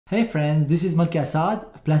Hey friends, this is Malke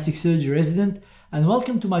Asaad, a plastic surgery resident, and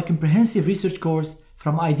welcome to my comprehensive research course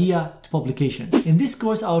From Idea to Publication. In this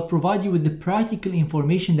course, I will provide you with the practical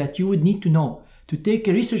information that you would need to know to take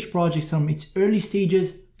a research project from its early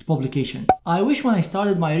stages to publication. I wish when I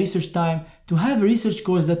started my research time to have a research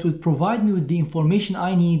course that would provide me with the information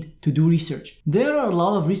I need to do research. There are a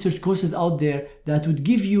lot of research courses out there that would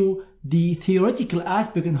give you the theoretical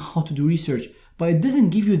aspect on how to do research, but it doesn't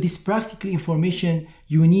give you this practical information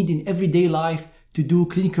you need in everyday life to do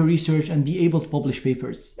clinical research and be able to publish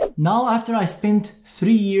papers. Now, after I spent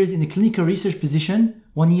 3 years in a clinical research position,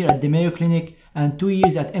 1 year at the Mayo Clinic and 2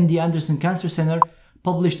 years at MD Anderson Cancer Center,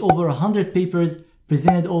 published over 100 papers,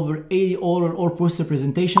 presented over 80 oral or poster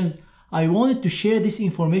presentations, I wanted to share this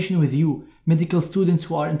information with you, medical students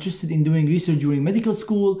who are interested in doing research during medical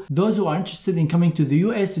school, those who are interested in coming to the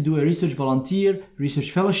US to do a research volunteer, research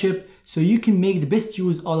fellowship, so you can make the best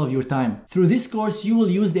use out of your time. Through this course, you will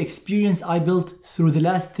use the experience I built through the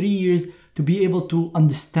last 3 years to be able to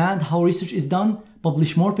understand how research is done,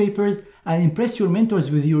 publish more papers, and impress your mentors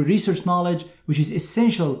with your research knowledge, which is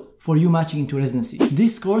essential for you matching into residency.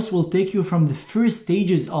 This course will take you from the first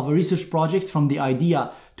stages of a research project, from the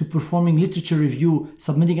idea to performing literature review,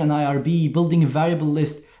 submitting an IRB, building a variable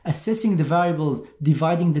list, assessing the variables,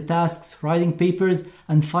 dividing the tasks, writing papers,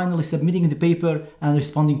 and finally submitting the paper and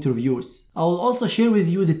responding to reviewers. I will also share with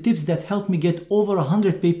you the tips that helped me get over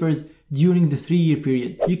 100 papers during the 3-year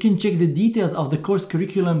period. You can check the details of the course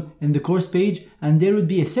curriculum in the course page, and there would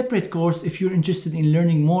be a separate course if you're interested in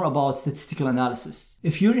learning more about statistical analysis.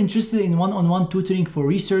 If you're interested in one-on-one tutoring for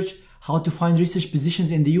research, how to find research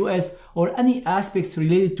positions in the US, or any aspects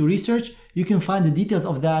related to research, you can find the details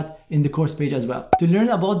of that in the course page as well. To learn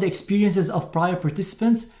about the experiences of prior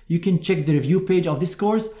participants, you can check the review page of this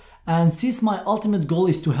course, and since my ultimate goal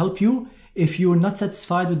is to help you, if you're not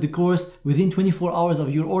satisfied with the course within 24 hours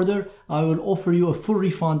of your order, I will offer you a full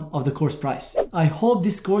refund of the course price. I hope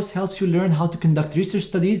this course helps you learn how to conduct research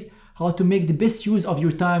studies, how to make the best use of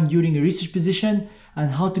your time during a research position, and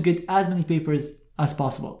how to get as many papers as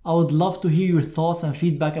possible. I would love to hear your thoughts and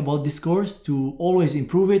feedback about this course to always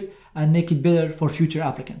improve it and make it better for future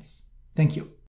applicants. Thank you.